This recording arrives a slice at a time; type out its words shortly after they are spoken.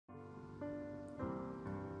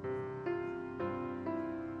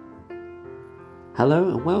Hello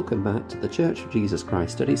and welcome back to the Church of Jesus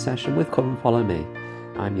Christ study session with Come and Follow Me.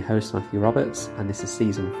 I'm your host Matthew Roberts and this is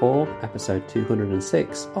Season 4, Episode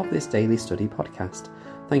 206 of this daily study podcast.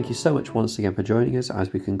 Thank you so much once again for joining us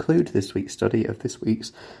as we conclude this week's study of this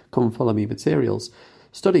week's Come and Follow Me materials,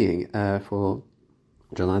 studying for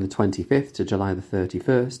July the 25th to July the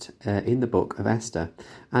 31st in the book of Esther.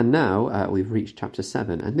 And now we've reached chapter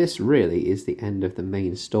 7, and this really is the end of the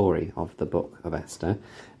main story of the book of Esther,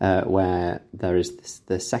 where there is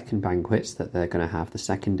the second banquet that they're going to have, the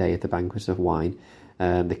second day of the banquet of wine.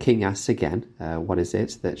 The king asks again, what is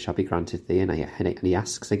it that shall be granted thee? And he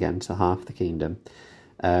asks again to half the kingdom.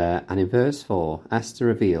 And in verse 4, Esther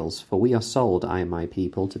reveals, "For we are sold, I and my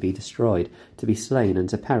people, to be destroyed, to be slain, and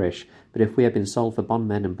to perish. But if we had been sold for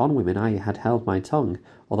bondmen and bondwomen, I had held my tongue,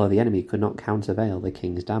 although the enemy could not countervail the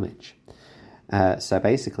king's damage." So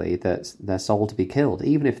basically, that they're sold to be killed.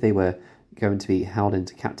 Even if they were going to be held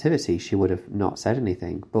into captivity, she would have not said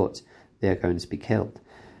anything, but they are going to be killed.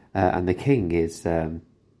 And the king is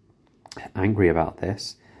angry about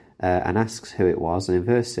this. And asks who it was, and in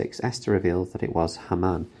verse 6, Esther reveals that it was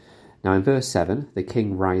Haman. Now in verse 7, the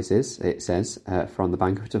king rises, it says, from the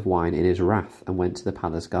banquet of wine in his wrath and went to the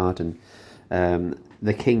palace garden.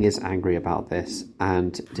 The king is angry about this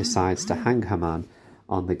and decides to hang Haman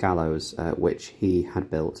on the gallows which he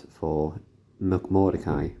had built for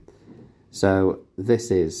Mordecai. So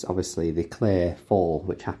this is obviously the clear fall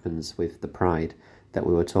which happens with the pride that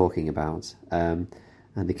we were talking about, and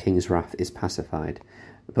the king's wrath is pacified.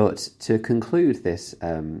 But to conclude this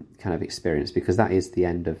kind of experience, because that is the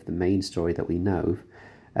end of the main story that we know,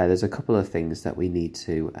 there's a couple of things that we need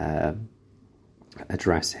to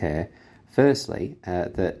address here. Firstly,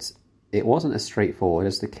 that it wasn't as straightforward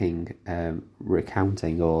as the king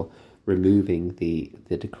recounting or removing the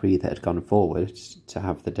decree that had gone forward to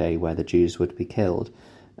have the day where the Jews would be killed,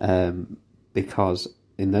 because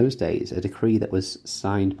in those days a decree that was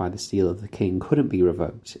signed by the seal of the king couldn't be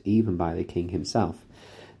revoked, even by the king himself.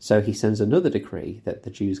 So he sends another decree that the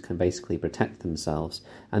Jews can basically protect themselves.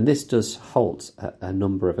 And this does halt a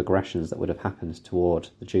number of aggressions that would have happened toward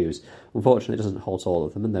the Jews. Unfortunately, it doesn't halt all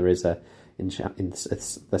of them. And there is, in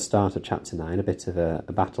the start of chapter 9, a bit of a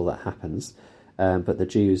battle that happens. But the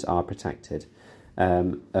Jews are protected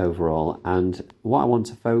overall. And what I want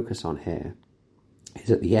to focus on here is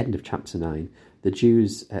at the end of chapter 9, the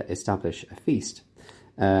Jews establish a feast.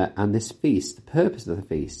 And this feast, the purpose of the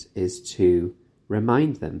feast is to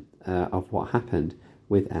remind them of what happened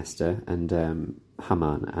with Esther and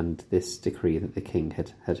Haman and this decree that the king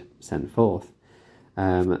had sent forth.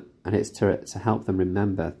 And it's to help them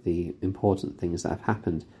remember the important things that have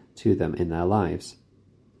happened to them in their lives.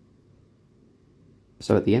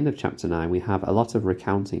 So at the end of chapter 9, we have a lot of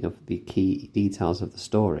recounting of the key details of the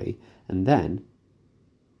story, and then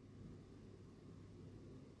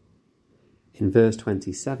in verse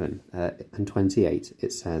 27 and 28,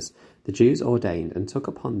 it says, "The Jews ordained and took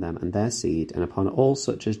upon them and their seed, and upon all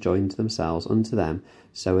such as joined themselves unto them,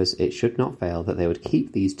 so as it should not fail, that they would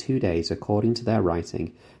keep these 2 days according to their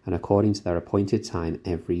writing, and according to their appointed time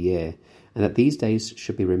every year. And that these days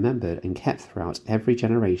should be remembered and kept throughout every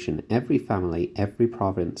generation, every family, every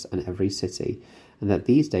province, and every city. And that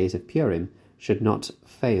these days of Purim should not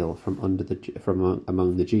fail from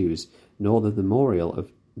among the Jews, nor the memorial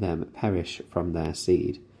of them perish from their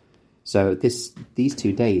seed." So these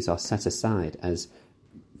 2 days are set aside as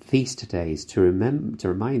feast days to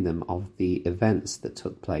remind them of the events that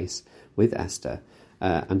took place with Esther,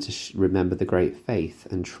 and to remember the great faith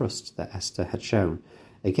and trust that Esther had shown.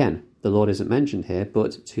 Again, the Lord isn't mentioned here,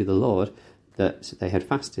 but to the Lord that they had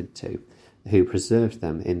fasted to, who preserved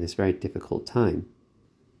them in this very difficult time.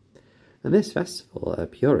 And this festival,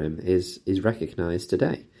 Purim, is recognised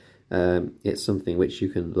today. It's something which you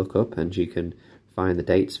can look up and you can find the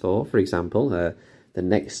dates for. For example, the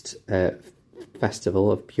next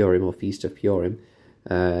festival of Purim or Feast of Purim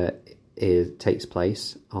takes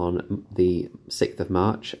place on the 6th of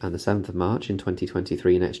March and the 7th of March in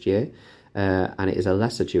 2023 next year. And it is a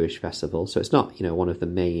lesser Jewish festival, so it's not one of the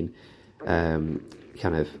main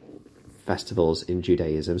kind of festivals in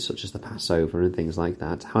Judaism, such as the Passover and things like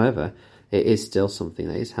that. However, it is still something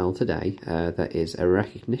that is held today, that is a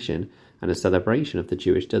recognition and a celebration of the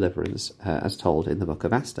Jewish deliverance, as told in the book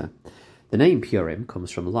of Esther. The name Purim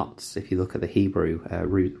comes from lots. If you look at the Hebrew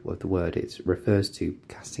root of the word, it refers to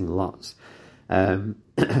casting lots. And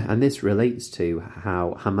this relates to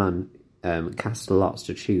how Haman cast lots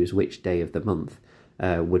to choose which day of the month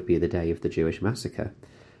would be the day of the Jewish massacre.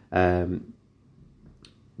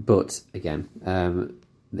 But again,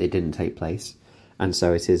 it didn't take place. And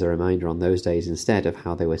so it is a reminder on those days instead of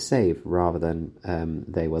how they were saved rather than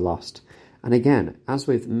they were lost. And again, as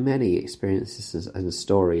with many experiences and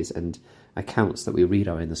stories and accounts that we read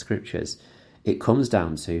of in the scriptures, it comes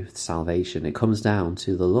down to salvation. It comes down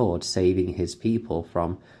to the Lord saving his people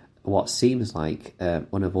from what seems like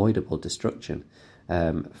unavoidable destruction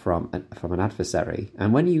from an adversary.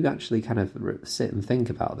 And when you actually kind of sit and think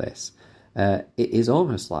about this, it is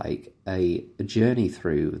almost like a journey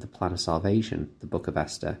through the plan of salvation, the book of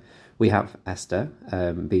Esther. We have Esther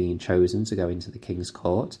being chosen to go into the king's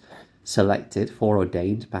court, selected,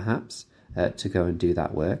 foreordained perhaps, to go and do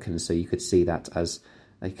that work. And so you could see that as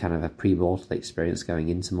a kind of a pre-mortal experience going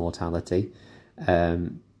into mortality.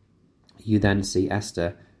 You then see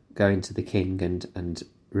Esther going to the king and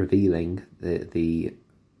revealing the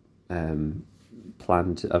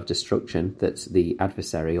plan of destruction that the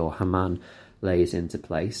adversary or Haman lays into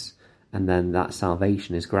place. And then that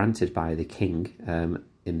salvation is granted by the king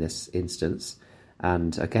in this instance.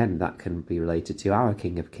 And again, that can be related to our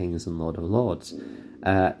King of Kings and Lord of Lords.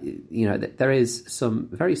 There is some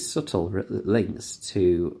very subtle links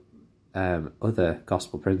to other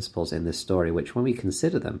gospel principles in this story, which when we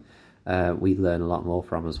consider them, we learn a lot more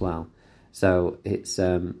from as well. So it's,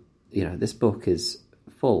 this book is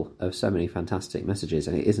full of so many fantastic messages,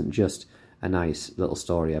 and it isn't just a nice little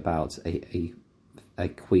story about a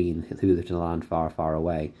queen who lived in a land far, far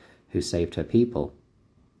away who saved her people.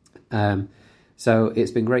 So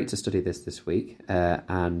it's been great to study this week,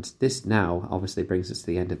 and this now obviously brings us to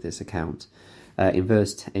the end of this account.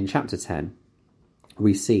 In chapter 10,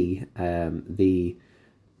 we see the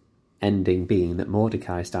ending being that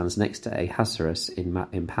Mordecai stands next to Ahasuerus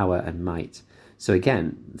in power and might. So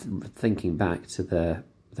again, thinking back to the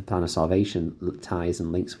plan of salvation ties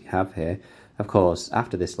and links we have here, of course,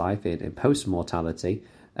 after this life, in post-mortality,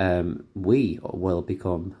 we will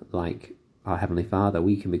become like our Heavenly Father.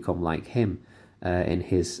 We can become like him in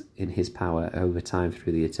his power over time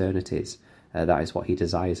through the eternities. That is what he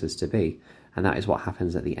desires us to be. And that is what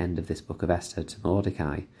happens at the end of this book of Esther to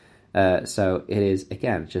Mordecai. So it is,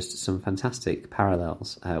 again, just some fantastic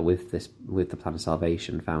parallels with the plan of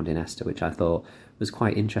salvation found in Esther, which I thought was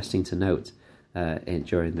quite interesting to note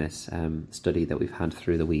during this study that we've had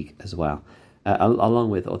through the week as well, along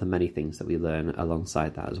with other many things that we learn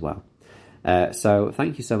alongside that as well. So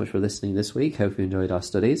thank you so much for listening this week. Hope you enjoyed our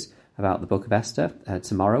studies about the book of Esther.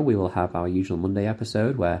 Tomorrow we will have our usual Monday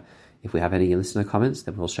episode where if we have any listener comments,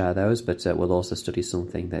 then we'll share those, but we'll also study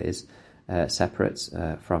something that is separate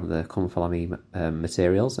from the Come Follow Me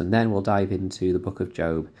materials, and then we'll dive into the book of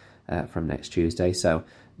Job from next Tuesday. So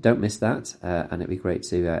don't miss that, and it'd be great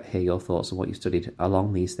to hear your thoughts on what you studied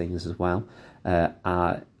along these things as well. At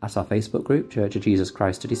our Facebook group, Church of Jesus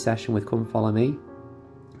Christ Study Session with Come Follow Me,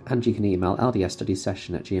 and you can email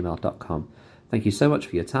ldsstudysession@gmail.com. Thank you so much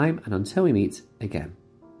for your time, and until we meet again.